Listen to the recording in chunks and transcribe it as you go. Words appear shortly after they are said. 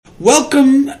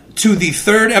Welcome to the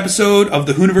third episode of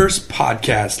the Hooniverse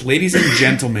podcast. Ladies and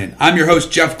gentlemen, I'm your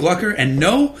host, Jeff Glucker, and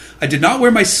no, I did not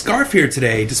wear my scarf here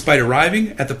today, despite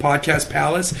arriving at the podcast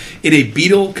palace in a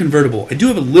Beetle convertible. I do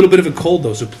have a little bit of a cold,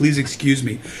 though, so please excuse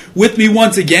me. With me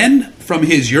once again, from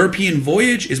his European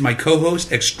voyage, is my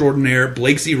co-host extraordinaire,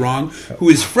 Blake Z. Wrong, who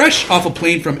is fresh off a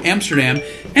plane from Amsterdam,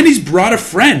 and he's brought a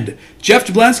friend. Jeff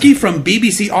Jablonski from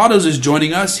BBC Autos is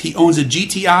joining us. He owns a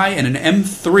GTI and an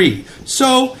M3,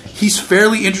 so he's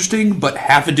fairly interesting, but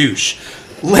half a douche.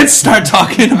 Let's start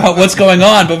talking about what's going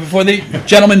on, but before the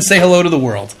gentlemen say hello to the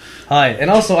world. Hi, and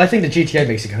also I think the GTI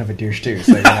makes you kind of a douche too,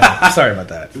 so sorry about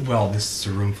that. Well, this is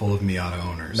a room full of Miata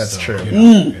owners. That's true.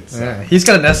 He's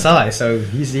got an SI, so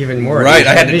he's even more... Right,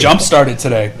 I had to jump start it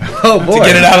today. Oh boy. To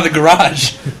get it out of the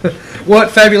garage.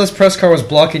 What fabulous press car was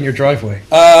blocking your driveway?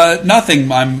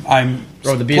 Nothing. I'm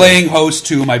playing host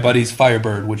to my buddy's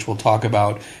Firebird, which we'll talk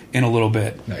about in a little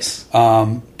bit. Nice.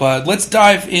 But let's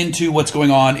dive into what's going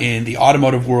on in the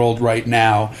automotive world right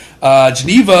now.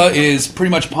 Geneva is pretty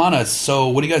much upon us, so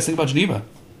what do you guys think about Geneva?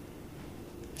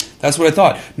 That's what I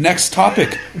thought. Next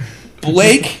topic.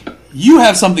 Blake, you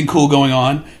have something cool going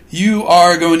on. You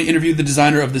are going to interview the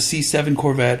designer of the C7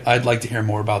 Corvette. I'd like to hear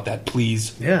more about that.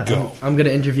 Please go. I'm going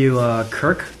to interview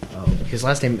Kirk. His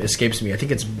last name escapes me. I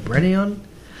think it's Brennan.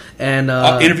 And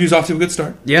interview's off to a good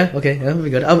start. Yeah, okay, that'll be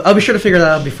good. I'll be sure to figure that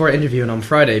out before interviewing on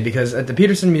Friday, because at the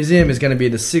Peterson Museum is going to be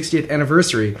the 60th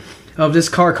anniversary of this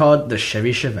car called the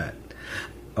Chevy Chevette.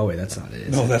 Oh wait, that's not it.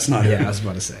 No, that's not it. Yeah, I was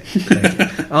about to say.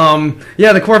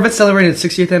 Yeah, the Corvette's celebrating its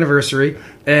 60th anniversary,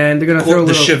 and they're going to throw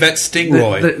the Chevette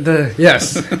Stingray.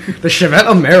 Yes, the Chevette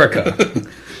America.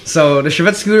 So the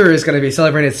Chevette scooter is going to be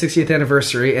celebrating its 60th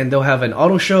anniversary, and they'll have an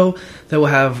auto show that will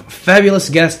have fabulous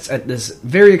guests at this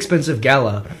very expensive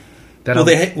gala. Will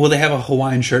they have a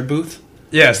Hawaiian shirt booth?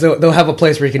 Yes, they'll have a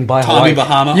place where you can buy Tommy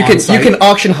Bahama. You can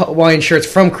auction Hawaiian shirts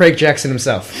from Craig Jackson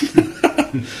himself.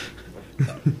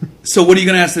 So what are you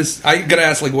going to ask this? I got to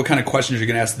ask, what kind of questions you're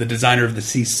going to ask the designer of the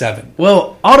C7?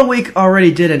 Well, Auto Week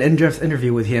already did an in-depth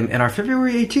interview with him in our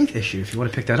February 18th issue, if you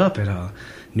want to pick that up at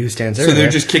newsstands. So they're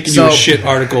just kicking you a shit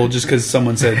article just because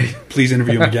someone said, please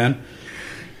interview him again?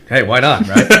 Hey, why not,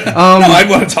 right? No, I'd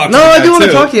want to talk to you about I do want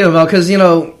to talk to you about, because,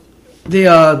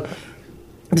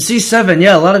 the C7,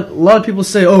 yeah, a lot of people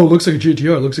say, oh, it looks like a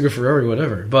GTR, it looks like a Ferrari,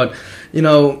 whatever. But,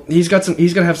 he's going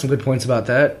to have some good points about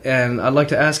that, and I'd like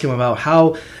to ask him about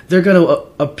how they're going to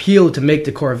appeal to make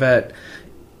the Corvette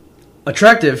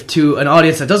attractive to an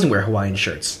audience that doesn't wear Hawaiian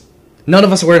shirts. None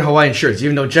of us are wearing Hawaiian shirts,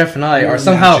 even though Jeff and I are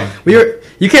somehow...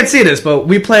 You can't see this, but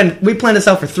we planned this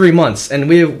out for 3 months, and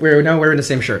we're now wearing the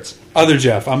same shirts. Other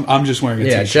Jeff, I'm just wearing a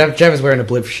t-shirt. Jeff is wearing a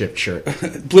Blip Shift shirt.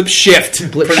 Blip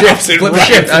Shift. Blip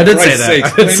Shift. I did say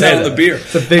that. Blame that on the beer.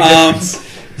 It's a big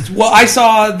difference. Well, I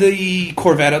saw the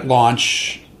Corvette at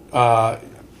launch,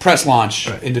 press launch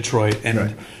in Detroit,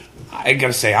 and I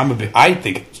gotta say, I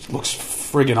think it looks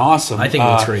friggin' awesome. I think it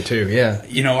looks great too. Yeah.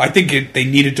 I think they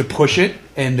needed to push it,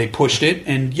 and they pushed it.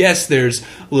 And yes, there's a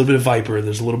little bit of Viper,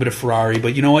 there's a little bit of Ferrari,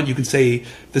 but you know what? You can say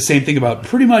the same thing about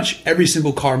pretty much every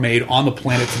single car made on the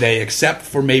planet today, except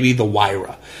for maybe the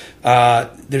Wyra.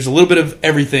 There's a little bit of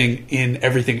everything in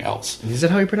everything else. Is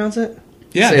that how you pronounce it?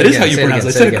 Yeah, that is how you pronounce it.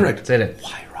 I said it correct. Say it.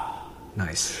 Wyra.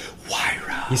 Nice.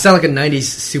 Wyra. You sound like a 90s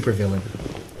supervillain.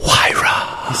 Wyra.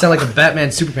 You sound like a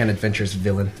Batman Superman Adventures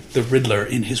villain. The Riddler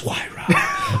in his Wyra.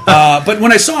 But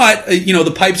when I saw it,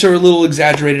 the pipes are a little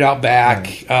exaggerated out back.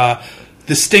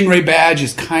 The Stingray badge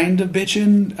is kind of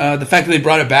bitchin'. The fact that they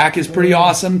brought it back is pretty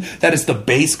awesome. That is the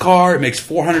base car. It makes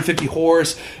 450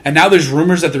 horse. And now there's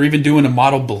rumors that they're even doing a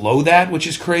model below that, which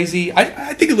is crazy.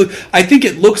 I think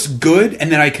it looks good, and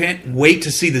then I can't wait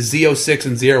to see the Z06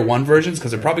 and Z01 versions,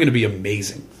 because they're probably going to be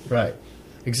amazing. Right.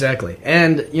 Exactly.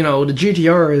 And, the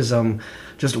GTR is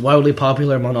just wildly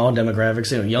popular among all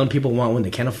demographics. Young people want one, they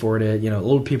can't afford it.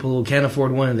 Old people who can't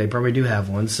afford one, they probably do have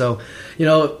one. So,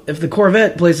 if the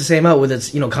Corvette plays the same out with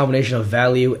its, combination of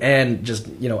value and just,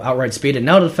 outright speed, and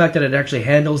now the fact that it actually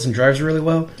handles and drives really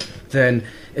well, then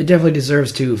it definitely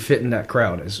deserves to fit in that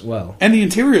crowd as well. And the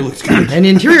interior looks good. And the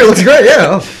interior looks great,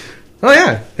 yeah. Oh,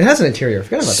 yeah. It has an interior. I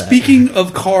forgot about that. Speaking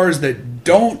of cars that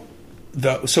don't...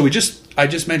 I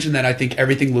just mentioned that I think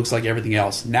everything looks like everything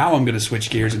else. Now I'm going to switch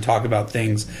gears and talk about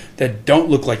things that don't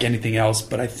look like anything else,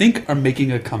 but I think are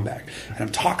making a comeback. And I'm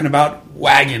talking about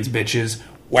wagons, bitches.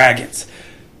 Wagons.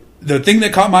 The thing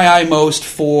that caught my eye most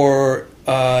for...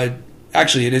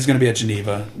 actually, it is going to be at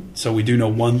Geneva, so we do know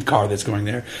one car that's going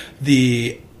there.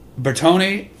 The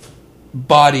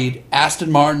Bertone-bodied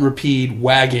Aston Martin Rapide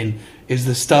wagon is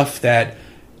the stuff that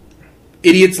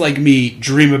idiots like me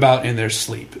dream about in their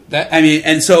sleep.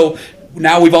 And so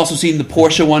now we've also seen the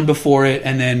Porsche one before it,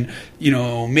 and then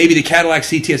maybe the Cadillac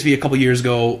CTS-V a couple years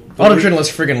ago. Auto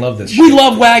journalists friggin' love this. We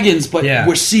love wagons, but Yeah.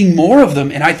 we're seeing more of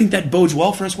them, and I think that bodes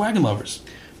well for us wagon lovers.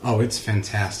 Oh, it's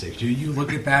fantastic. You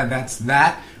look at that.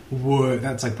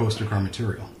 That's like poster car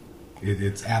material.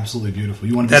 It's absolutely beautiful.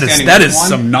 You want to be standing That with is one?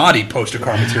 some naughty poster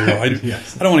car material.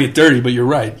 Yes. I don't want to get dirty, but you're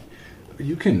right.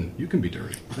 You can be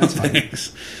dirty. That's fine.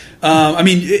 Thanks.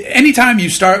 Anytime you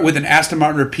start with an Aston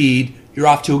Martin Rapide, you're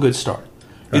off to a good start.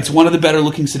 Right. It's one of the better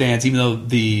looking sedans, even though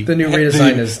the new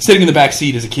redesign is sitting in the back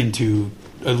seat is akin to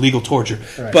illegal torture.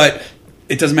 Right. But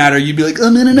it doesn't matter. You'd be like,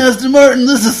 I'm in an Aston Martin.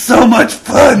 This is so much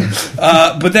fun.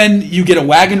 But then you get a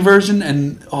wagon version,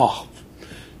 and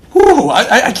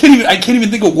I can't even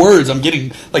think of words. I'm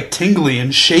getting like tingly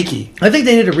and shaky. I think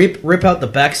they need to rip out the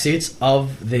back seats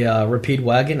of the Rapide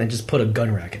wagon and just put a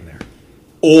gun rack in there.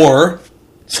 Or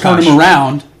turn them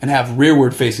around and have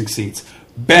rearward facing seats.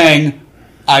 Bang,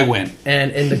 I win.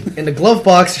 And in the glove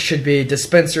box should be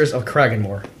dispensers of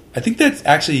Kragenmore. I think that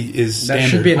actually is standard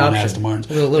should be an on option. Aston Martins.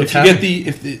 Little if you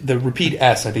get the Rapide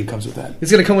S, I think comes with that.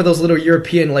 It's going to come with those little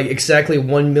European, like exactly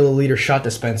 1 milliliter shot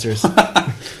dispensers.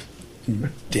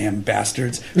 Damn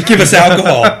bastards! Give us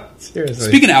alcohol. Seriously.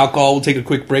 Speaking of alcohol, we'll take a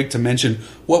quick break to mention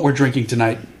what we're drinking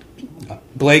tonight.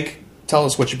 Blake, tell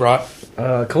us what you brought.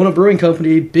 Kona Brewing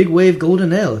Company Big Wave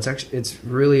Golden Ale. It's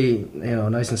really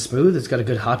nice and smooth. It's got a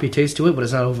good hoppy taste to it, but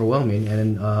it's not overwhelming,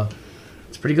 and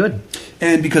it's pretty good.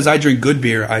 And because I drink good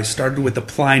beer, I started with the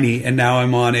Pliny, and now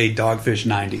I'm on a Dogfish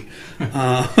 90.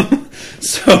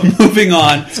 So moving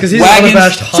on, because he's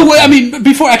unabashed hop. So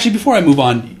before I move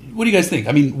on, what do you guys think?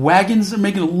 I mean, wagons are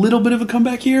making a little bit of a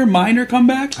comeback here, minor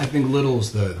comeback. I think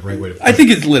little's the right way to put it. I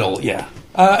think it's little, yeah.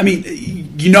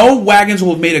 Wagons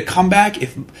will have made a comeback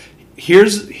if.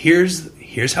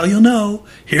 Here's how you'll know.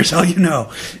 Here's how you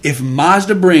know. If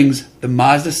Mazda brings the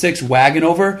Mazda 6 wagon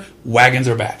over, wagons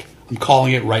are back. I'm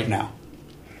calling it right now.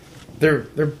 They're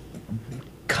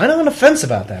kind of on the fence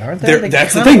about that, aren't they?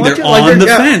 That's the thing. They're on the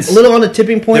fence. A little on the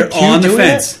tipping point. They're on the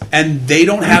fence. And they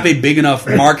don't have a big enough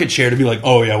market share to be like,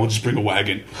 oh, yeah, we'll just bring a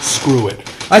wagon. Screw it.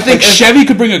 I think Chevy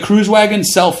could bring a cruise wagon,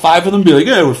 sell 5 of them, be like,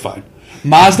 yeah, we're fine.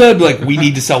 Mazda would be like, we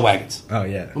need to sell wagons. Oh,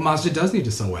 yeah. Well, Mazda does need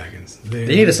to sell wagons. They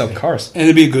need to sell cars. And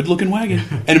it'd be a good-looking wagon.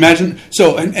 And imagine...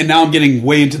 So, and now I'm getting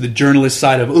way into the journalist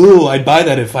side of, ooh, I'd buy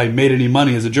that if I made any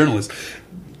money as a journalist.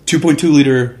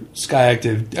 2.2-liter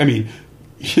Skyactiv.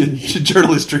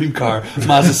 Journalist dream car,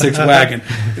 Mazda 6 wagon.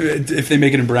 If they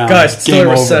make it in brown, guys, it's still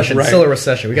a recession. Right. Still a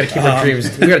recession. We got to keep our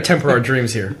dreams. We got to temper our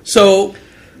dreams here. So,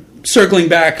 circling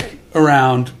back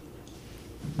around,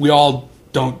 we all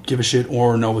don't give a shit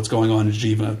or know what's going on in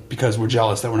Geneva because we're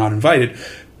jealous that we're not invited.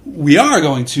 We are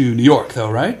going to New York,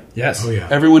 though, right? Yes. Oh, yeah.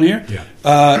 Everyone here?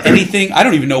 Yeah. Anything? I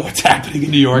don't even know what's happening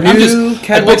in New York.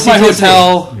 I booked my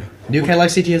hotel. New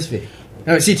Cadillac CTS-V.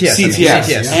 No, CTS.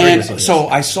 CTS. And so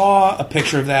I saw a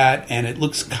picture of that, and it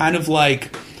looks kind of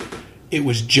like it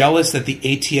was jealous that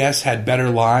the ATS had better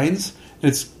lines.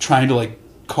 And it's trying to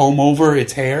comb over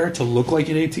its hair to look like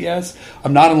an ATS.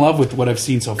 I'm not in love with what I've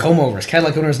seen so far. Comb overs.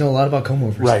 Cadillac owners know a lot about comb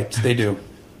overs. Right, they do.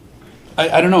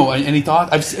 I don't know. Any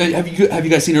thought? Have you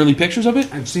guys seen early pictures of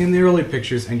it? I've seen the early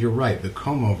pictures, and you're right. The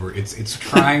comb over, it's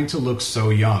trying to look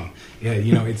so young. Yeah,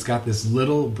 it's got this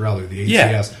little brother, the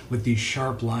ATS, with these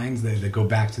sharp lines that go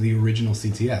back to the original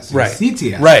CTS. Right. The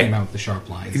CTS came out with the sharp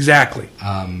lines. Exactly.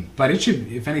 But it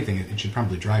should, if anything, it should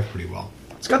probably drive pretty well.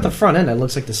 It's got the front end that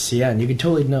looks like the CN. You can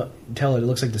totally tell it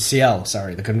looks like the CL.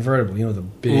 Sorry, the convertible. The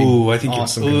big,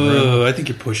 awesome convertible. I think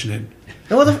you're pushing it.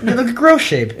 No, the grill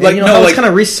shape. It's kind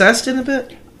of recessed in a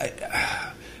bit.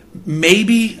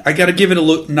 Maybe I got to give it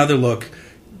another look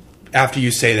after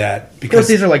you say that Because of course,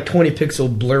 these are 20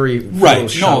 pixel blurry. Right?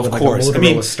 No, of course. A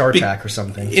StarTAC or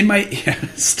something. In my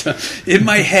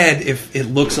head, if it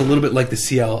looks a little bit like the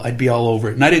CL, I'd be all over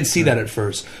it. And I didn't see that at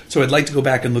first, so I'd like to go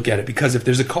back and look at it because if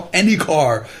there's any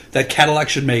car that Cadillac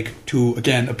should make to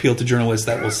again appeal to journalists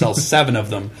that will sell 7 of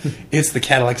them, it's the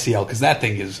Cadillac CL because that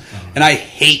thing is. And I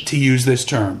hate to use this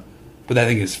term, but that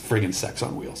thing is friggin' sex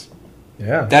on wheels.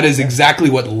 Yeah, that is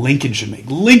exactly what Lincoln should make.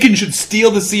 Lincoln should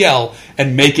steal the CL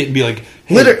and make it and be like,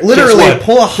 hey, literally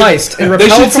pull a heist and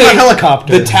repel from a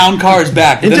helicopter. The town car is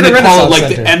back. And then they call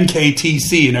it the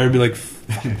MKTC, and everybody be like,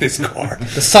 fuck this car.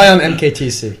 The Scion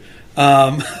MKTC.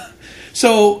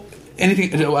 So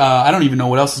anything? I don't even know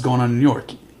what else is going on in New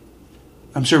York.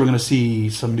 I'm sure we're going to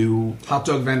see some new hot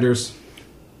dog vendors.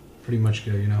 Pretty much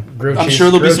good, I'm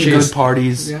sure there'll be some good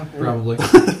parties. Yeah, probably.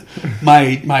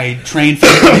 My train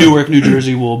from Newark, New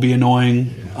Jersey will be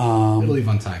annoying. It'll leave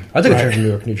on time. I took a train from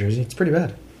Newark, New Jersey. It's pretty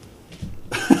bad.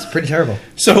 It's pretty terrible.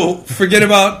 So forget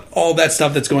about all that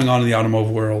stuff that's going on in the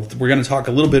automotive world. We're going to talk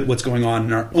a little bit what's going on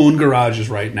in our own garages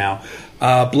right now.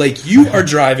 Blake, you are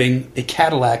driving a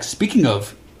Cadillac. Speaking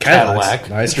of Cadillac,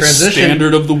 nice the transition.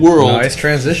 standard of the world. Nice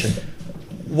transition.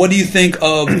 What do you think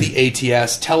of the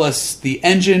ATS? Tell us the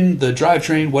engine, the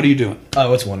drivetrain. What are you doing?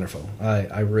 Oh, it's wonderful.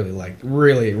 I really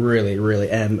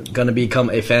am going to become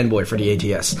a fanboy for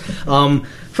the ATS.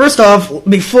 First off,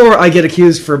 before I get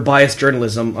accused for biased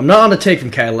journalism, I'm not on the take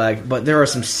from Cadillac, but there are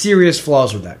some serious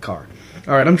flaws with that car.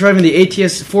 Alright, I'm driving the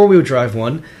ATS four-wheel drive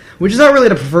one, which is not really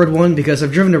the preferred one because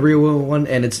I've driven the rear-wheel one,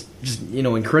 and it's just,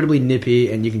 incredibly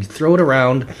nippy, and you can throw it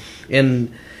around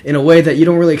in a way that you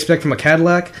don't really expect from a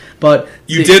Cadillac, but...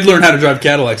 You did learn how to drive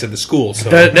Cadillacs at the school,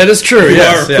 so... That is true,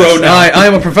 yes. You are a pro now. I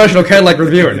am a professional Cadillac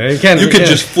reviewer. You could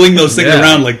just fling those things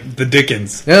around like the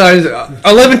Dickens. Yeah,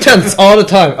 11/10 all the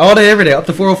time, all day, every day, up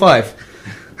to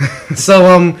 405.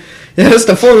 So, it's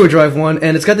the four-wheel drive one,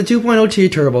 and it's got the 2.0 T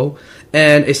turbo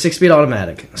and a 6-speed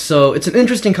automatic. So, it's an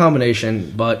interesting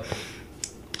combination, but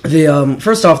the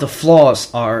first off, the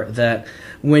flaws are that...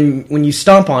 When you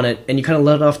stomp on it and you kind of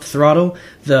let off the throttle,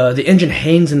 the engine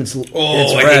hangs in its revs.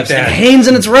 I hate that. It hangs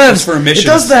in its revs. That's for emissions. It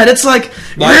does that. It's like...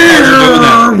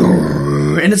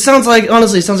 And it sounds like a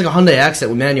Hyundai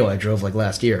Accent with manual I drove like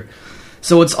last year.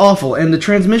 So it's awful. And the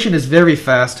transmission is very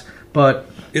fast, but...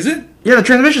 Is it? Yeah, the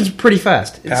transmission's pretty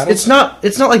fast. It's not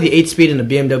like the 8-speed in the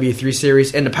BMW 3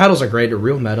 Series, and the paddles are great. They're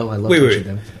real metal. I love touching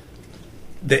them.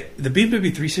 The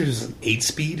BMW 3 Series is an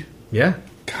 8-speed? Yeah.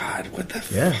 God, what the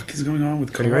fuck is going on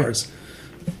with cars? Right.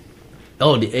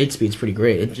 Oh, the 8-speed's pretty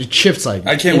great. It shifts like...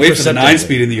 I can't wait for the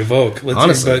 9-speed in the Evoque.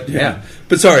 Honestly,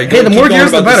 But sorry. Hey, the more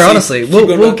gears, the better, honestly.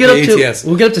 We'll get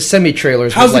up to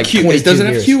semi-trailers. How's with the Q? Does it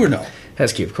have Q or no? It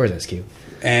has Q. Of course it has Q.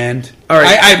 And all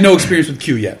right. I have no experience with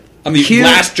Q yet. I'm the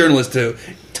last journalist to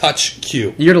touch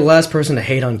Q. You're the last person to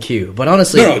hate on Q. But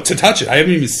honestly... No, to touch it. I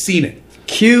haven't even seen it.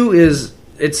 Q is...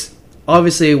 It's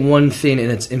obviously one thing in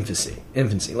its infancy.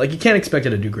 Like, you can't expect it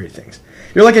to do great things.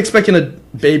 You're like expecting a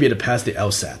baby to pass the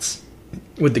LSATs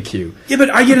with the Q. Yeah, but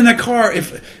I get in that car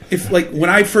if like when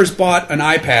I first bought an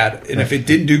iPad and if it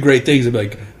didn't do great things, I'd be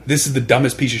like, this is the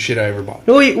dumbest piece of shit I ever bought.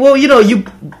 Well,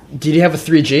 did you have a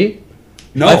 3G?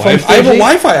 No, I have a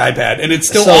Wi-Fi iPad and it's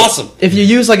still awesome. If you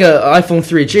use like an iPhone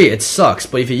 3G, it sucks.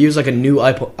 But if you use like a new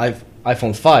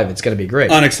iPhone 5, it's going to be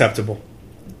great. Unacceptable.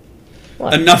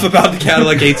 Enough about the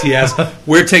Cadillac ATS.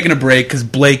 We're taking a break because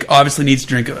Blake obviously needs to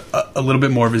drink a little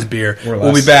bit more of his beer.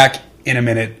 We'll be back in a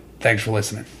minute. Thanks for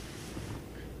listening.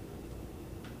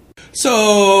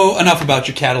 So, enough about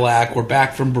your Cadillac. We're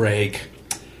back from break.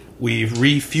 We've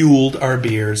refueled our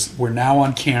beers. We're now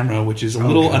on camera, which is a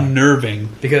little unnerving.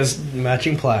 Because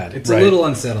matching plaid. It's a little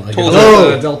unsettling. Told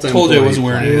you I wasn't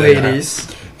wearing it.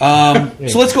 Ladies.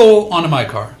 So let's go on to my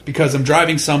car because I'm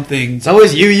driving something. It's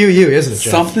always you, isn't it,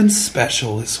 Jeff? Something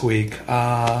special this week.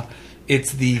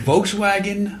 It's the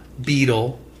Volkswagen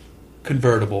Beetle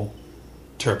convertible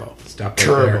turbo. Stop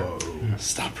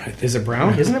right there. Is it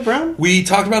brown? Isn't it brown? We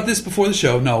talked about this before the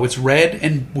show. No, it's red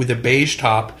and with a beige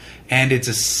top, and it's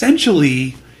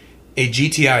essentially a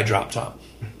GTI drop top.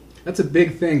 That's a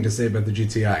big thing to say about the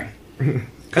GTI.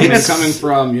 Coming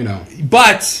from,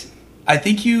 But I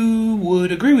think you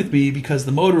would agree with me because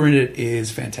the motor in it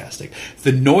is fantastic.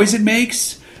 The noise it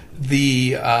makes,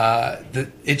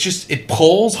 it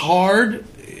pulls hard.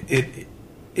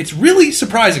 It's really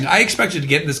surprising. I expected to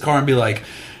get in this car and be like,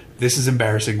 this is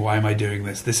embarrassing. Why am I doing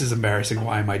this? This is embarrassing.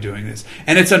 Why am I doing this?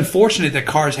 And it's unfortunate that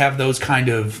cars have those kind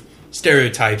of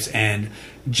stereotypes and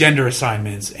gender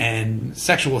assignments and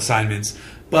sexual assignments,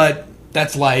 but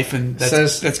that's life, and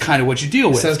that's kind of what you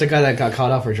deal with. Says the guy that got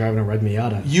caught out for driving a red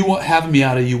Miata. You have a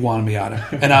Miata, you want a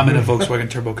Miata, and I'm in a Volkswagen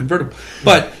Turbo convertible.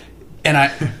 But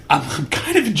I'm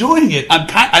kind of enjoying it.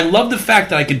 I love the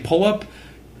fact that I can pull up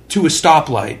to a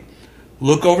stoplight,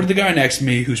 look over to the guy next to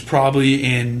me who's probably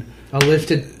in a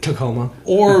lifted Tacoma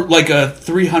or like a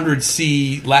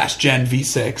 300C last gen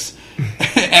V6,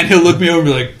 and he'll look me over and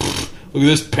be like, "Look at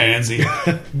this pansy,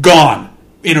 gone."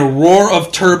 In a roar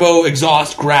of turbo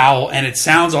exhaust growl, and it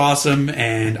sounds awesome,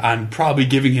 and I'm probably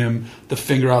giving him the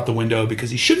finger out the window because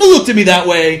he shouldn't have looked at me that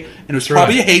way, and it was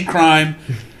probably a hate crime.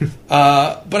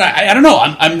 But I don't know.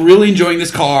 I'm really enjoying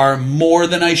this car more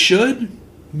than I should.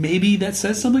 Maybe that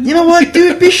says something. You know what,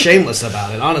 dude? Be shameless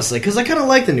about it, honestly, because I kind of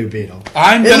like the new Beetle.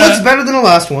 It looks better than the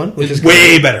last one, which is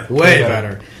way better. Way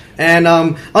better. And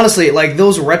honestly, like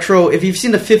those retro, if you've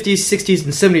seen the 50s, 60s,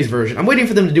 and 70s version, I'm waiting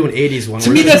for them to do an 80s one.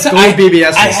 To me, that's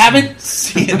BBS. I haven't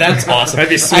seen. That's awesome. That'd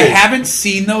be sweet. I haven't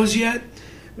seen those yet.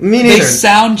 Me neither. They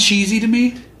sound cheesy to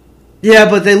me. Yeah,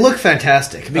 but they look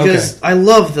fantastic because I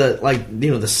love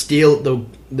the steel,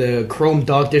 the chrome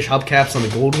dog dish hubcaps on the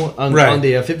gold one on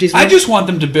the 50s. I just want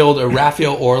them to build a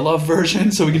Rafael Orlov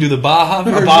version so we can do the Baja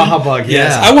version. A Baja bug,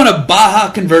 Yes, yeah. I want a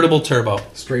Baja convertible turbo.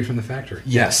 Straight from the factory.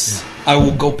 Yes, I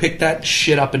will go pick that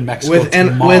shit up in Mexico with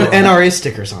NRA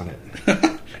stickers on it.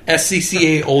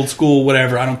 SCCA old school,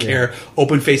 whatever. I don't care.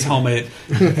 Open face helmet,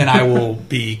 and I will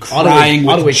be crying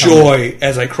with joy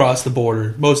as I cross the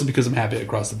border. Mostly because I'm happy I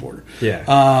crossed the border.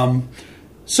 Yeah.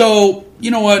 So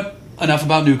you know what? Enough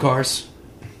about new cars.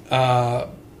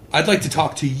 I'd like to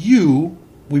talk to you.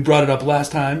 We brought it up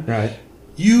last time. Right.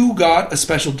 You got a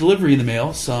special delivery in the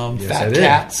mail. Some Yes, Fat I did.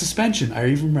 Cat suspension. I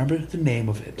even remember the name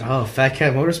of it. Oh, Fat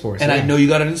Cat Motorsports. And I know you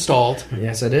got it installed.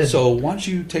 Yes, I did. So why don't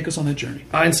you take us on that journey?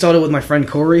 I installed it with my friend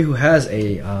Corey, who has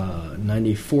a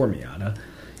 94 Miata.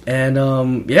 And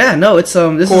it's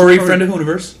this Corey, is friend of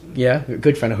Hooniverse. Yeah,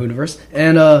 good friend of Hooniverse.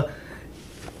 And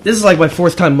this is like my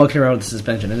fourth time mucking around with the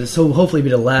suspension, and this will hopefully be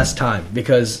the last time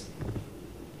because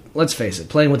let's face it,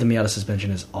 playing with the Miata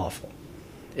suspension is awful.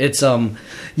 It's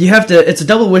it's a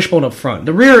double wishbone up front.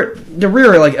 The rear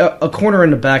like a corner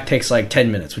in the back takes like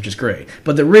 10 minutes, which is great.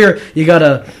 But the rear, you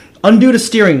gotta undo the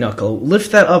steering knuckle,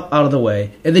 lift that up out of the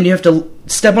way, and then you have to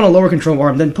step on a lower control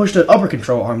arm, then push the upper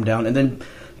control arm down, and then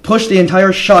push the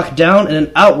entire shock down and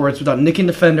then outwards without nicking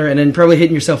the fender, and then probably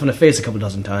hitting yourself in the face a couple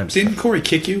dozen times. Didn't Corey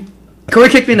kick you? Corey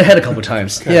kicked me in the head a couple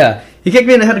times. Okay. Yeah, he kicked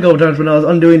me in the head a couple times when I was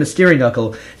undoing the steering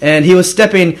knuckle, and he was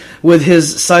stepping with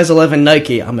his size 11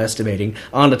 Nike, I'm estimating,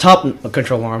 on the top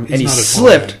control arm, and he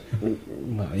slipped.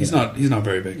 Well, he's not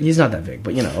very big. He's not that big,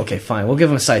 but okay, fine. We'll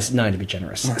give him a size 9 to be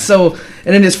generous. Right. So,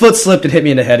 and then his foot slipped and hit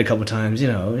me in the head a couple times. It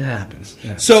happens.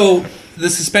 Yeah. So the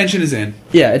suspension is in.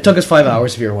 Yeah, it took us 5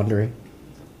 hours, if you're wondering.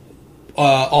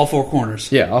 All four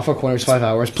corners. Yeah, all four corners, 5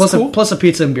 hours, plus a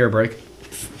pizza and beer break.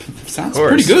 Sounds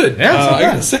pretty good. Yeah, I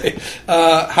gotta say.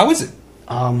 How is it?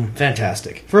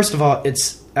 Fantastic. First of all, it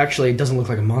doesn't look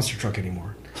like a monster truck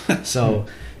anymore. So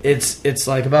it's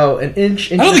like about an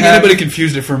inch. I don't think anybody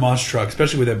confused it for a monster truck,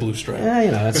 especially with that blue stripe. Yeah,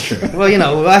 that's true.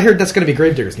 Well, I heard that's going to be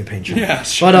Gravedigger's new paint job. Yeah,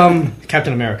 sure. But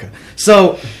Captain America.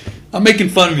 So I'm making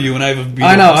fun of you when I have a beetle.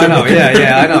 I know.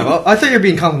 Yeah, I know. Well, I thought you were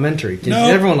being complimentary. No.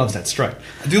 Everyone loves that stripe.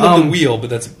 I do love the wheel, but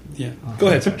that's Go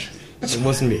ahead, Serge. It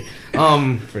wasn't me.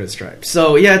 For the stripe.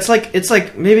 So yeah, it's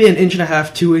like maybe an inch and a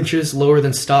half, 2 inches lower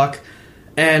than stock,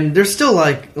 and there's still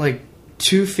like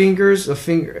 2 fingers, a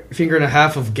finger and a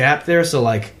half of gap there. So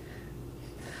like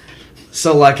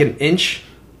an inch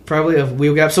probably of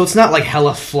wheel gap. So it's not like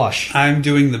hella flush. I'm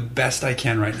doing the best I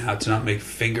can right now to not make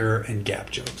finger and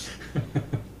gap jokes.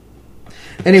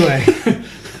 Anyway.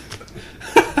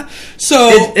 So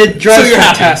it drives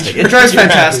fantastic. It drives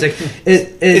fantastic.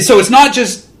 So it's not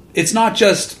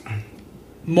just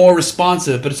more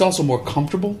responsive, but it's also more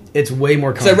comfortable. It's way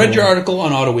more comfortable. Because I read your article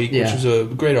on Auto Week, which was a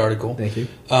great article. Thank you.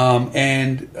 I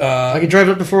can drive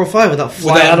it up to 405 without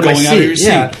flying out of my seat. Out of your seat.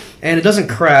 Yeah, and it doesn't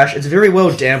crash. It's very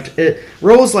well damped. It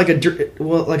rolls like a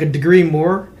degree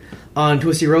more on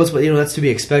twisty roads, but that's to be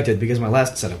expected because my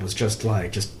last setup was just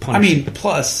punishing.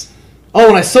 Plus. Oh,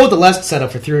 and I sold the last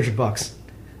setup for $300.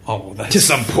 Oh, that's to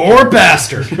some poor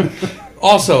bastard.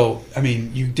 Also,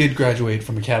 you did graduate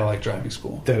from a Cadillac driving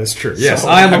school. That is true. Yes,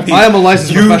 I am a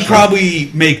licensed you professional. You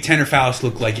probably make Tanner Faust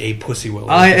look like a pussy willow.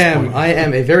 I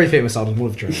am a very famous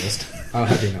automotive journalist. I'll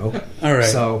have you know. All right.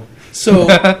 So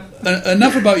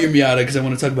enough about your Miata because I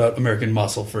want to talk about American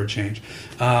Muscle for a change.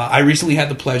 I recently had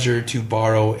the pleasure to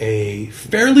borrow a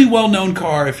fairly well-known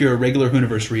car. If you're a regular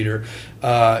Hooniverse reader,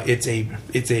 it's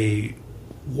a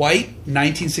white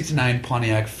 1969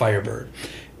 Pontiac Firebird.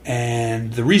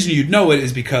 And the reason you'd know it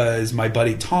is because my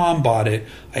buddy Tom bought it.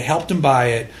 I helped him buy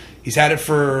it. He's had it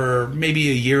for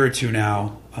maybe a year or two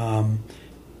now.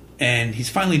 And he's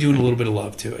finally doing a little bit of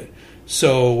love to it.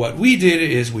 So what we did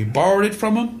is we borrowed it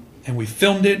from him and we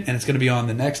filmed it, and it's going to be on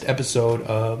the next episode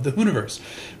of the Hooniverse.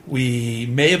 We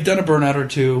may have done a burnout or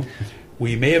two.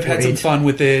 We may have had some fun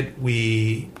with it.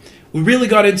 We really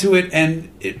got into it,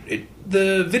 and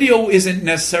the video isn't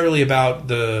necessarily about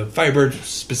the Firebird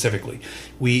specifically.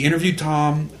 We interviewed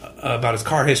Tom about his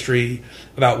car history,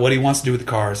 about what he wants to do with the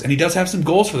cars, and he does have some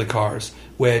goals for the cars,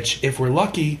 which, if we're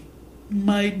lucky,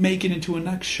 might make it into a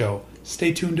next show.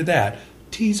 Stay tuned to that.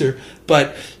 Teaser.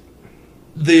 But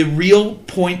the real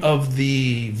point of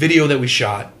the video that we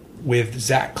shot with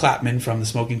Zach Clapman from The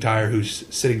Smoking Tire, who's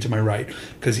sitting to my right,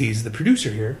 because he's the producer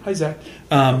here. Hi, Zach.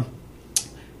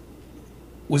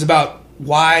 Was about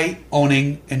why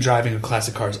owning and driving a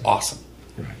classic car is awesome.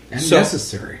 Right. And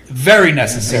necessary. Very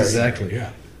necessary. Exactly,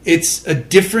 yeah. It's a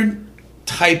different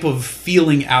type of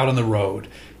feeling out on the road.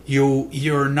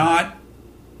 You're not...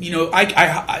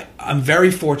 I'm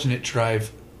very fortunate to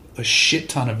drive a a shit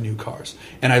ton of new cars,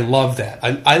 and I love that.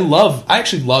 I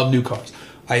actually love new cars.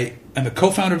 I am a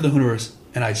co-founder of the Hooniverse,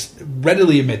 and I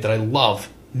readily admit that I love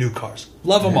new cars.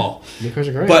 Love them all. New cars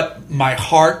are great. But my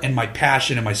heart and my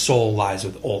passion and my soul lies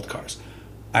with old cars.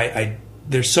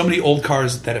 There's so many old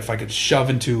cars that if I could shove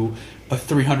into a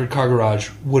 300 car garage,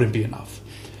 wouldn't be enough.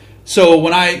 So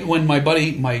when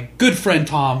my good friend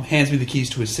Tom hands me the keys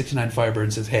to his 69 Firebird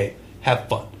and says, "Hey, have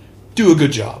fun. Do a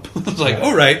good job." I was like,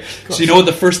 all right. So you know what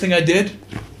the first thing I did?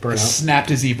 Burnout. I snapped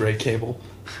his e-brake cable.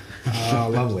 Oh,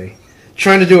 lovely.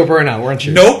 Trying to do a burnout, weren't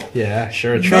you? Nope. Yeah,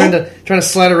 sure. Trying to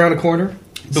slide around a corner.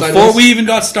 Before we even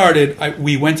got started,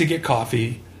 we went to get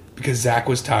coffee because Zach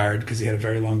was tired because he had a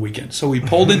very long weekend. So we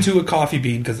pulled into a Coffee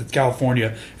Bean because it's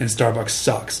California and Starbucks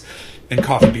sucks. And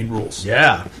Coffee Bean rules.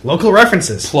 Yeah. Local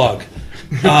references. Plug.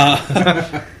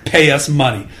 Pay us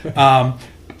money.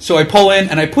 So I pull in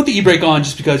and I put the e-brake on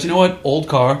just because, you know what? Old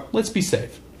car. Let's be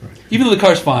safe. Right. Even though the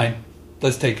car's fine,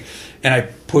 let's take... And I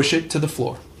push it to the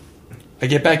floor. I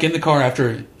get back in the car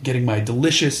after getting my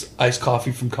delicious iced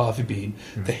coffee from Coffee Bean.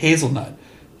 The hazelnut.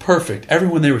 Perfect.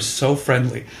 Everyone there was so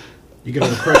friendly. You get all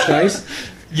the crushed ice?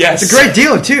 Yes. It's a great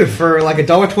deal, too, for like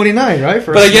 $1.29, right?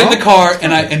 But I get in the car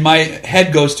and my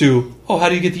head goes to, oh, how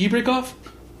do you get the e-brake off?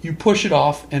 You push it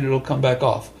off and it'll come back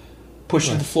off. Push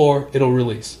it to the floor, it'll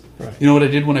release. Right. You know what I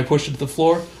did when I pushed it to the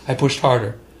floor? I pushed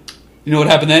harder. You know what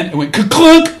happened then? It went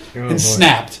clunk and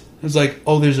snapped. It was like,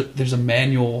 oh, there's a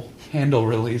manual handle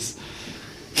release.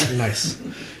 Nice.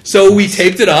 So we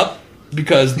taped it up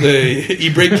because the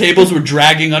e-brake cables were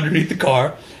dragging underneath the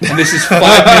car. And this is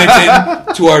 5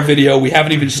 minutes into our video. We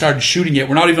haven't even started shooting yet.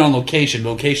 We're not even on location.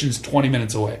 Location's 20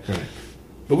 minutes away. Right.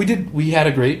 But we had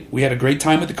a great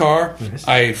time with the car. Nice.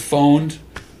 I phoned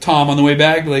Tom on the way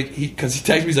back, because he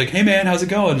texted me. He's like, "Hey man, how's it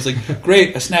going?" I was like,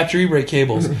 "Great, I snapped your e-brake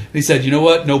cables." And he said, "You know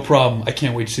what? No problem. I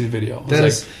can't wait to see the video."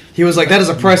 He was like, "That is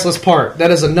a priceless part. That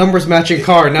is a numbers matching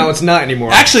car. Now it's not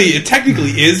anymore." Actually, it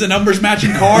technically is a numbers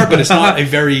matching car, but it's not a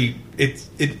very. It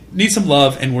needs some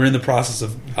love, and we're in the process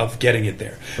of getting it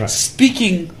there. Right.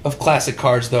 Speaking of classic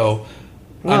cars, though,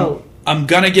 I'm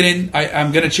gonna get in.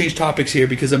 I'm gonna change topics here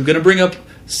because I'm gonna bring up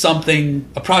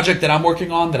a project that I'm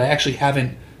working on that I actually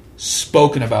haven't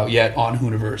spoken about yet on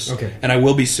Hooniverse. Okay. And I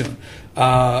will be soon.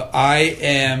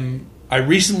 I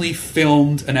recently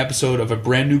filmed an episode of a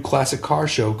brand new classic car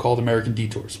show called American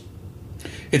Detours.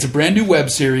 It's a brand new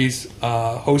web series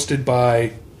hosted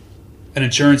by an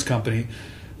insurance company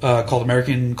called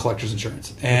American Collectors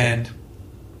Insurance. And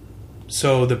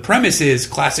so the premise is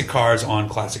classic cars on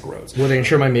classic roads. Will they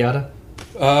insure my Miata?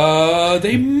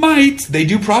 They might. They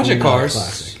do project cars.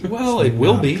 Classic. Well, it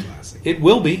will be. Classic. It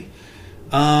will be.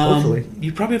 Hopefully.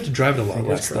 You probably have to drive it a lot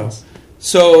less, though.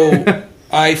 So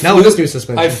I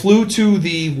flew to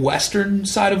the western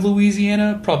side of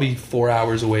Louisiana, probably 4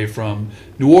 hours away from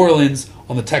New Orleans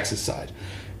on the Texas side.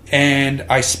 And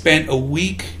I spent a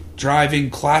week driving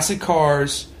classic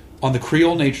cars on the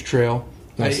Creole Nature Trail.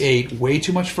 Nice. I ate way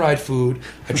too much fried food.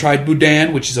 I tried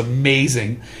boudin, which is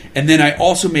amazing. And then I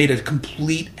also made a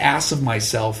complete ass of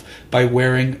myself by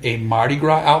wearing a Mardi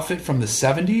Gras outfit from the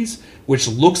 70s, which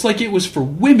looks like it was for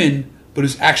women, but it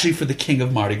was actually for the king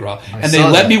of Mardi Gras. And they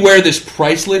let me wear this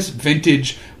priceless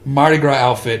vintage Mardi Gras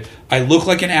outfit. I look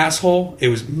like an asshole. It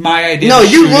was my idea. No,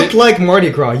 you looked like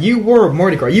Mardi Gras. You were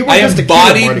Mardi Gras. You were I just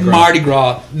embodied Mardi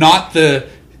Gras, not the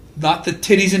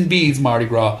titties and beads Mardi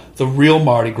Gras, the real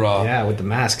Mardi Gras. Yeah, with the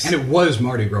masks. And it was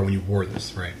Mardi Gras when you wore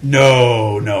this, right?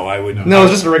 No, I wouldn't. No, it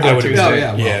was just a regular Tuesday.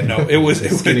 Oh, yeah, no, it was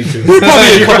skinny Tuesday. We were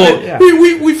probably a couple. Yeah.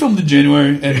 We filmed in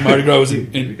January, and Mardi Gras was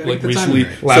in recently.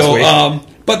 Last week.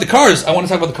 But the cars, I want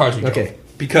to talk about the cars we drove.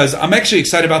 Because I'm actually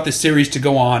excited about this series to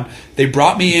go on. They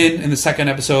brought me in the second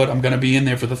episode. I'm going to be in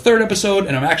there for the third episode,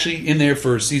 and I'm actually in there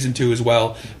for season 2 as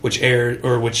well, which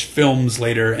films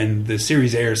later, and the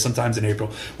series airs sometimes in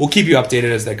April. We'll keep you updated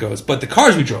as that goes. But the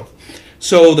cars we drove.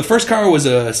 So the first car was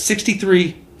a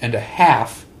 63 and a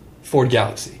half Ford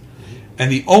Galaxy.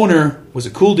 And the owner was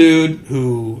a cool dude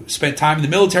who spent time in the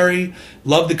military,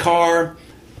 loved the car.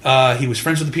 He was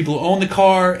friends with the people who owned the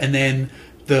car, and then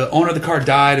the owner of the car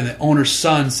died, and the owner's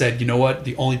son said, "You know what?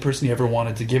 The only person he ever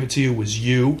wanted to give it to you was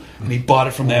you," and he bought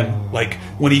it from them. Like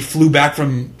when he flew back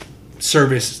from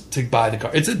service to buy the car.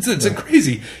 It's a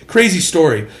crazy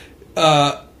story.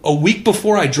 A week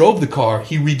before I drove the car,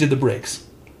 he redid the brakes.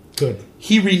 Good.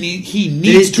 He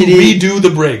needs to redo the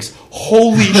brakes.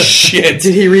 Holy shit!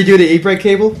 Did he redo the e-brake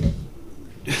cable?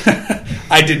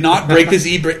 I did not break this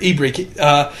e-brake.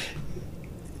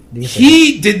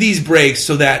 He did these brakes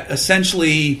so that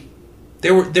essentially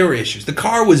there were issues. The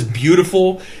car was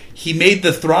beautiful. He made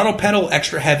the throttle pedal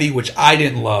extra heavy, which I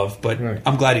didn't love, but right.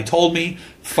 I'm glad he told me.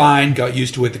 Fine, got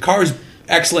used to it. The car is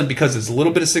excellent because it's a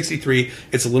little bit of 63,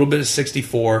 it's a little bit of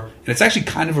 64, and it's actually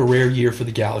kind of a rare year for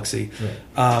the Galaxy.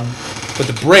 Right. But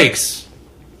the brakes,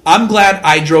 I'm glad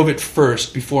I drove it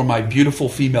first before my beautiful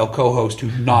female co-host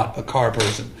who's not a car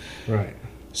person. Right.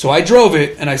 So I drove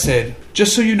it, and I said,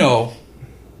 just so you know,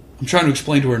 I'm trying to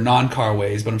explain to her non-car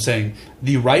ways, but I'm saying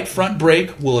the right front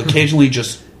brake will occasionally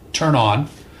just turn on,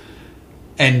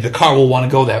 and the car will want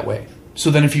to go that way. So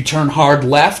then if you turn hard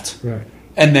left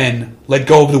and then let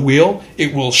go of the wheel,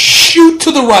 it will shoot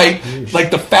to the right like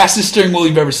the fastest steering wheel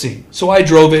you've ever seen. So I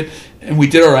drove it, and we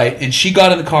did all right, and she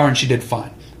got in the car, and she did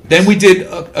fine. Then we did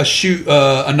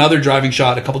another driving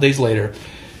shot a couple days later,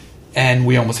 and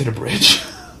we almost hit a bridge.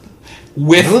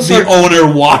 With the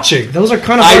owner watching. Those are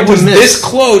kind of hard to miss. I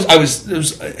was this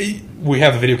close. We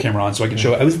have a video camera on so I can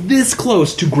show it. I was this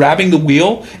close to grabbing the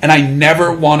wheel, and I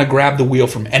never want to grab the wheel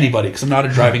from anybody because I'm not a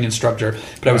driving instructor,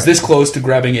 but I was this close to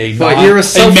grabbing a manual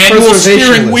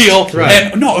steering wheel. Right.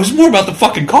 And no, it was more about the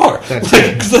fucking car.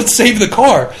 Let's save the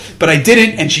car. But I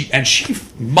didn't, and she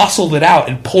muscled it out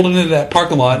and pulled it into that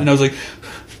parking lot, and I was like,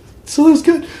 so that was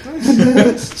good.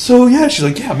 So yeah, she's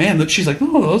like, yeah, man. She's like,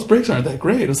 no, those brakes aren't that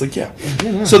great. I was like, yeah.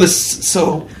 So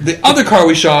the other car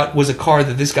we shot was a car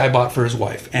that this guy bought for his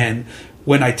wife, and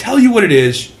when I tell you what it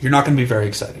is, you're not going to be very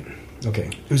excited. Okay.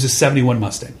 It was a '71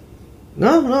 Mustang.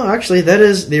 No, actually, that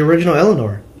is the original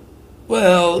Eleanor.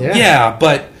 Well, yeah,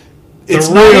 but it's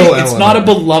not a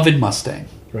beloved Mustang.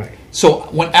 Right. So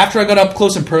after I got up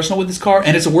close and personal with this car,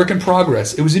 and it's a work in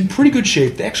progress, it was in pretty good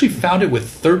shape. They actually found it with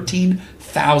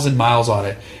 13,000 miles on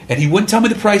it, and he wouldn't tell me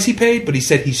the price he paid, but he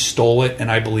said he stole it,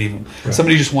 and I believe him. Right.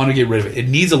 Somebody just wanted to get rid of it. It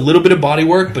needs a little bit of body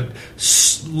work, but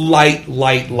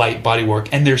light body work,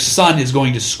 and their son is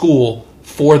going to school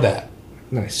for that.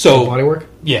 Nice. So body work?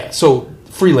 Yeah. So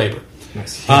free labor.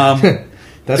 Nice.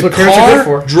 That's what cars are good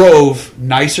for. Drove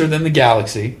nicer than the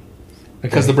Galaxy.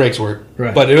 Because the brakes work.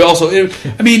 Right. But it was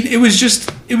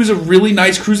a really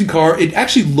nice cruising car. It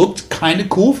actually looked kind of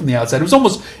cool from the outside. It was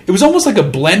almost like a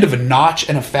blend of a notch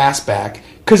and a fastback.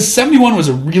 Because 71 was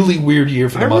a really weird year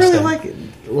for the Mustang. I really like it.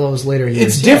 Well, it was later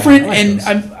years. It's different, and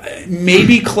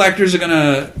maybe collectors are going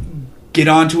to get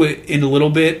onto it in a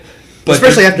little bit. But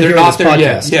especially after they're not there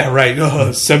podcast. yet. Yeah,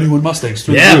 right. 71 Mustangs.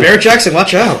 Yeah, Barrett Jackson,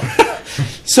 watch out.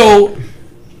 So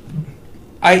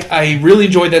I really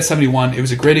enjoyed that 71. It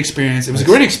was a great experience. It was a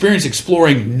great experience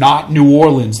exploring not New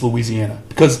Orleans, Louisiana,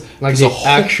 because like is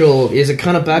it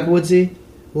kind of backwoodsy?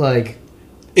 Like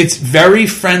it's very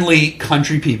friendly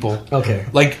country people. Okay,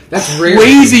 like that's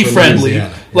crazy friendly.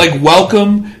 Louisiana. Like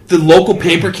welcome. The local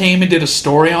paper came and did a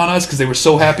story on us because they were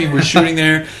so happy we were shooting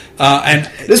there. And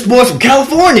this boy's from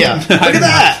California. Look at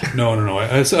that. No.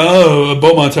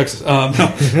 Beaumont, Texas.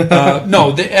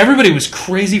 Everybody was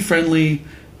crazy friendly.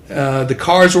 The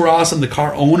cars were awesome. The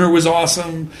car owner was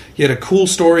awesome. He had a cool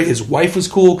story. His wife was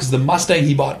cool because the Mustang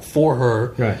he bought for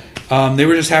her. Right. They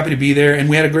were just happy to be there, and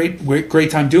we had a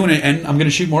great time doing it. And I'm going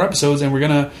to shoot more episodes, and we're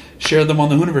going to share them on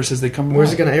the Hooniverse as they come.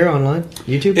 Where's it going to air online?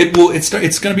 YouTube.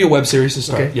 It's going to be a web series to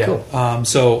start. Okay, yeah. Cool.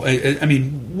 So I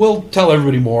mean, we'll tell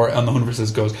everybody more on the Hooniverse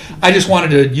as it goes. I just wanted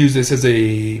to use this as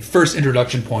a first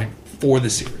introduction point for the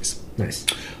series. Nice.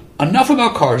 Enough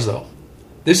about cars, though.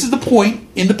 This is the point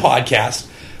in the podcast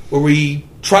where we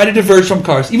try to diverge from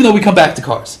cars, even though we come back to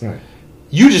cars. Right.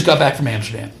 You just got back from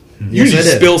Amsterdam. You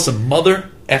just spilled some mother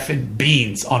effing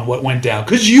beans on what went down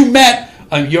because you met.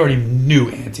 You already knew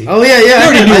Auntie. Oh yeah. You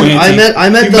already knew Auntie. I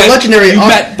met the legendary.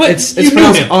 But it's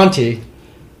pronounced Auntie.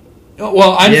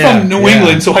 Well, I'm from New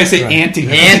England, so I say Auntie.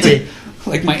 Auntie.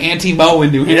 Like my Auntie Mo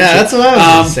in New Hampshire. Yeah, that's what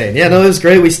I was saying. Yeah, no, it was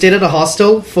great. We stayed at a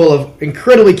hostel full of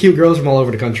incredibly cute girls from all over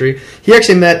the country. He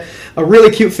actually met a really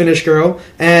cute Finnish girl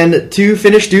and 2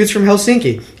 Finnish dudes from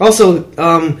Helsinki. Also,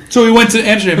 so we went to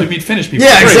Amsterdam to meet Finnish people.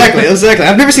 Yeah, exactly.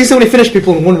 I've never seen so many Finnish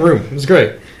people in one room. It was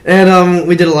great. And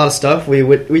we did a lot of stuff. We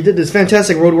did this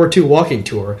fantastic World War II walking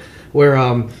tour where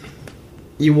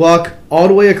you walk all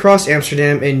the way across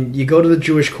Amsterdam and you go to the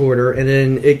Jewish Quarter, and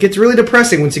then it gets really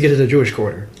depressing once you get to the Jewish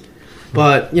Quarter.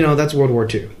 But, that's World War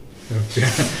II.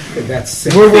 That's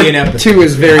World War II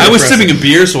is very I was depressing. sipping a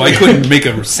beer, so I couldn't make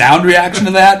a sound reaction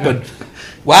to that, but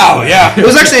wow, yeah. It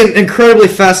was actually an incredibly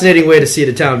fascinating way to see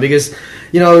the town because,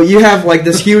 you have like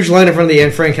this huge line in front of the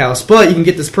Anne Frank house, but you can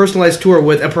get this personalized tour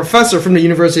with a professor from the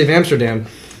University of Amsterdam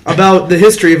about the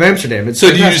history of Amsterdam. It's so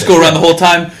do you just go around the whole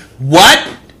time, what?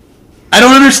 I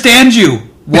don't understand you.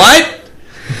 What?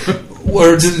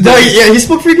 He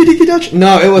spoke freaky Dutch?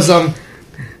 No, it was,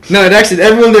 No,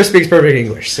 everyone there speaks perfect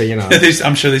English, so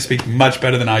I'm sure they speak much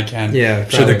better than I can. Yeah, I'm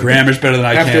sure the grammar's better than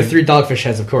I can. After 3 dogfish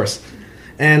heads, of course.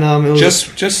 And it was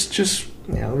just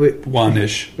Yeah,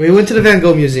 One-ish. we went to the Van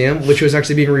Gogh Museum, which was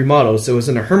actually being remodeled. So it was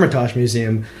in the Hermitage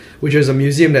Museum, which is a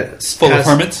museum that Full of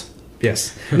hermits?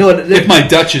 Yes. No. If my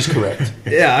Dutch is correct.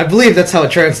 Yeah, I believe that's how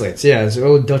it translates. Yeah, it's an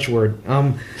old Dutch word.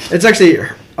 It's actually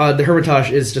the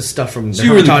Hermitage is just stuff from. So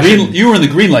you were in the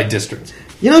green light district.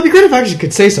 You know, it'd be great if I actually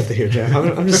could say something here, Jeff.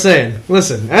 I'm just saying.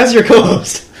 Listen, as your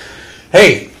co-host.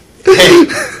 Hey,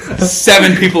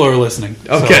 7 people are listening.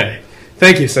 Okay.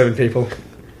 Thank you, 7 people.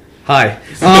 Hi.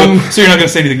 So you're not going to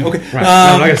say anything. Okay. Right. No,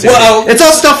 I'm not gonna say anything. It's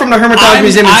all stuff from the Hermitage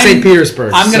Museum in St.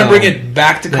 Petersburg. I'm going to bring it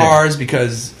back to cars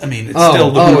because, I mean, it's still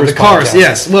the the cars, podcast.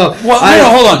 yes. Well,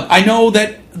 hold on. I know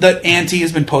that Auntie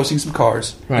has been posting some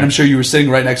cars, right. and I'm sure you were sitting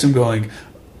right next to him going,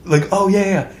 like, oh,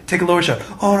 yeah, take a lower shot.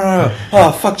 Oh, no.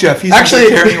 Oh, fuck Jeff. He's actually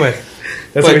here anyway.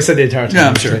 That's what we said the entire time. Yeah,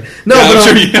 I'm sure. No,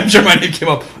 I'm sure my name came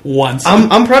up once.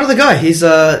 I'm proud of the guy. He's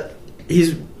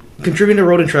contributing to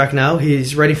Road and Track now.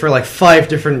 He's writing for like 5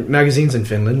 different magazines in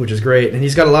Finland, which is great, and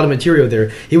he's got a lot of material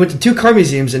there. He went to 2 car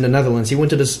museums in the Netherlands. He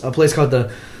went to a place called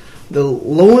the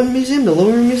Lowering Museum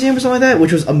or something like that,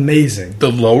 which was amazing.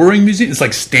 The Lowering Museum? It's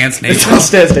like Stance Nation. It's not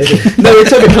Stance Nation. No, we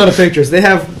took a ton of pictures. They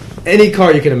have any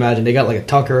car you can imagine. They got like a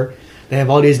Tucker. They have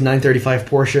all these 935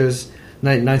 Porsches,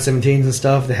 917s and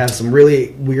stuff. They have some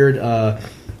really weird,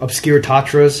 obscure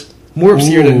Tatras. More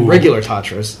obscure than regular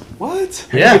Tatras. What?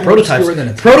 Yeah, prototypes.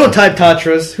 Prototype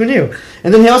Tatras. Who knew?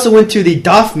 And then he also went to the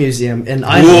DAF Museum in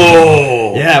Ireland.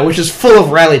 Whoa! Yeah, which is full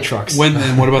of rally trucks.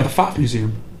 And what about the FOF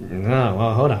Museum? No,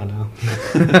 well, hold on now.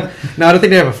 No, I don't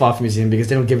think they have a FOF museum because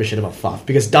they don't give a shit about FOF.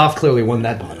 Because DAF clearly won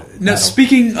that battle. Now,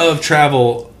 speaking of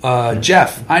travel,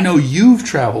 Jeff, I know you've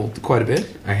traveled quite a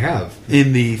bit. I have.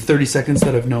 In the 30 seconds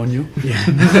that I've known you.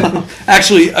 Yeah.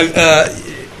 Actually,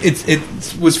 it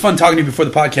was fun talking to you before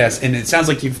the podcast, and it sounds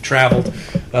like you've traveled.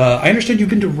 I understand you've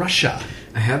been to Russia.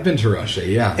 I have been to Russia,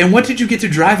 yeah. And what did you get to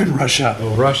drive in Russia?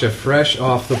 Oh, Russia, fresh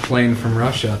off the plane from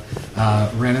Russia,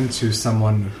 ran into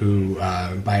someone who,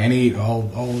 by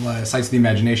all sights of the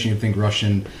imagination, you'd think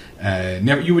Russian.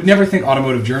 You would never think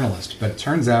automotive journalist, but it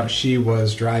turns out she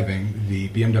was driving the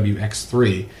BMW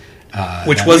X3,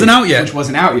 which wasn't out yet. Which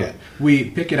wasn't out yet. We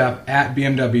pick it up at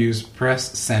BMW's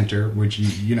press center, which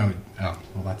you know. Oh,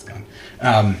 well, that's gone.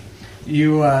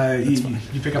 You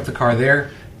pick up the car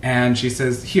there. And she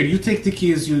says, "Here, you take the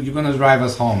keys. You're gonna drive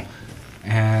us home."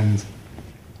 And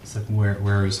it's like,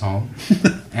 where is home?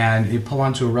 And you pull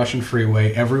onto a Russian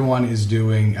freeway. Everyone is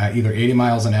doing either 80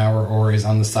 miles an hour or is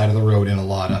on the side of the road in a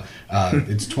Lada.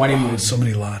 It's 20 minutes. So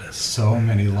many Ladas. So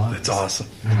many Ladas. That's awesome.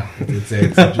 Yeah,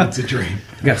 it's a dream.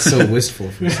 I got so wistful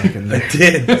for a second there. I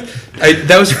did.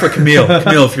 That was for Camille.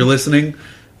 Camille, if you're listening,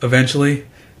 eventually,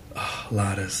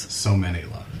 Ladas. So many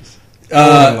Ladas.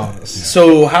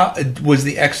 So how was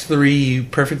the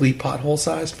X3 perfectly pothole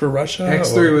sized for Russia?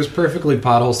 X3 was perfectly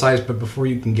pothole sized, but before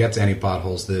you can get to any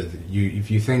potholes,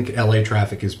 if you think LA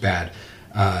traffic is bad,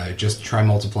 just try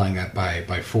multiplying that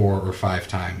by 4 or 5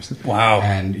 times. Wow!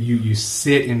 And you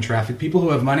sit in traffic. People who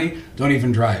have money don't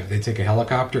even drive; they take a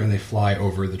helicopter and they fly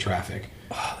over the traffic.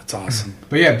 Oh, that's awesome.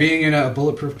 But yeah, being in a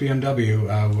bulletproof BMW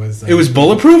was... it was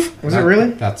bulletproof? Was it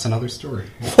really? That's another story.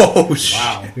 Oh, shit.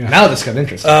 Wow. Yeah. Now this got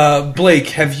interesting. Blake,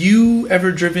 have you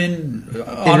ever driven...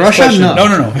 in Russia? Question.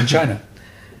 No, in China.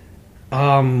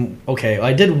 Okay,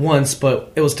 I did once,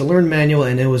 but it was to learn manual,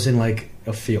 and it was in, like,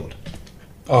 a field.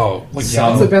 Oh, like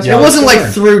it wasn't,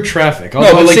 like, through traffic. No,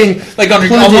 but like on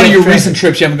one of your recent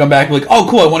trips, you haven't come back like, oh,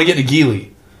 cool, I want to get in a Geely.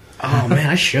 Oh, man,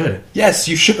 I should. Yes,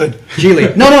 you should.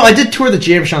 Geely. No, I did tour the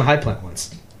GM Shanghai plant once,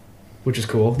 which is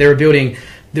cool. They were building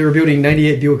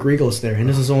 98 Buick Regals there, and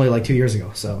this was only like 2 years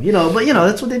ago. So,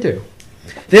 that's what they do.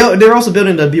 They're also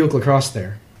building the Buick LaCrosse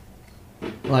there.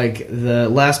 Like the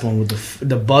last one with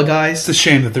the bug eyes. It's a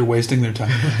shame that they're wasting their time.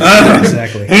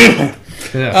 Exactly.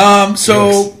 Yeah.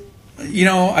 So...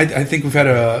 I think we've had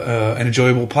an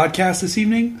enjoyable podcast this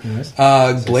evening. Nice.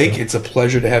 Blake, it's a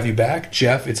pleasure to have you back.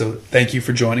 Jeff, thank you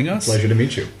for joining us. Pleasure to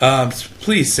meet you.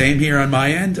 Please, same here on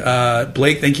my end.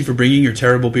 Blake, thank you for bringing your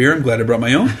terrible beer. I'm glad I brought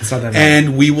my own. It's not that bad.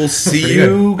 And we will see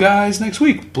you guys next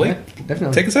week. Blake,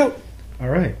 definitely. Take us out. All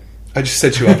right. I just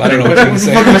set you up. I don't know what you're going to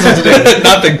say.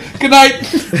 Nothing. Good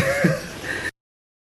night.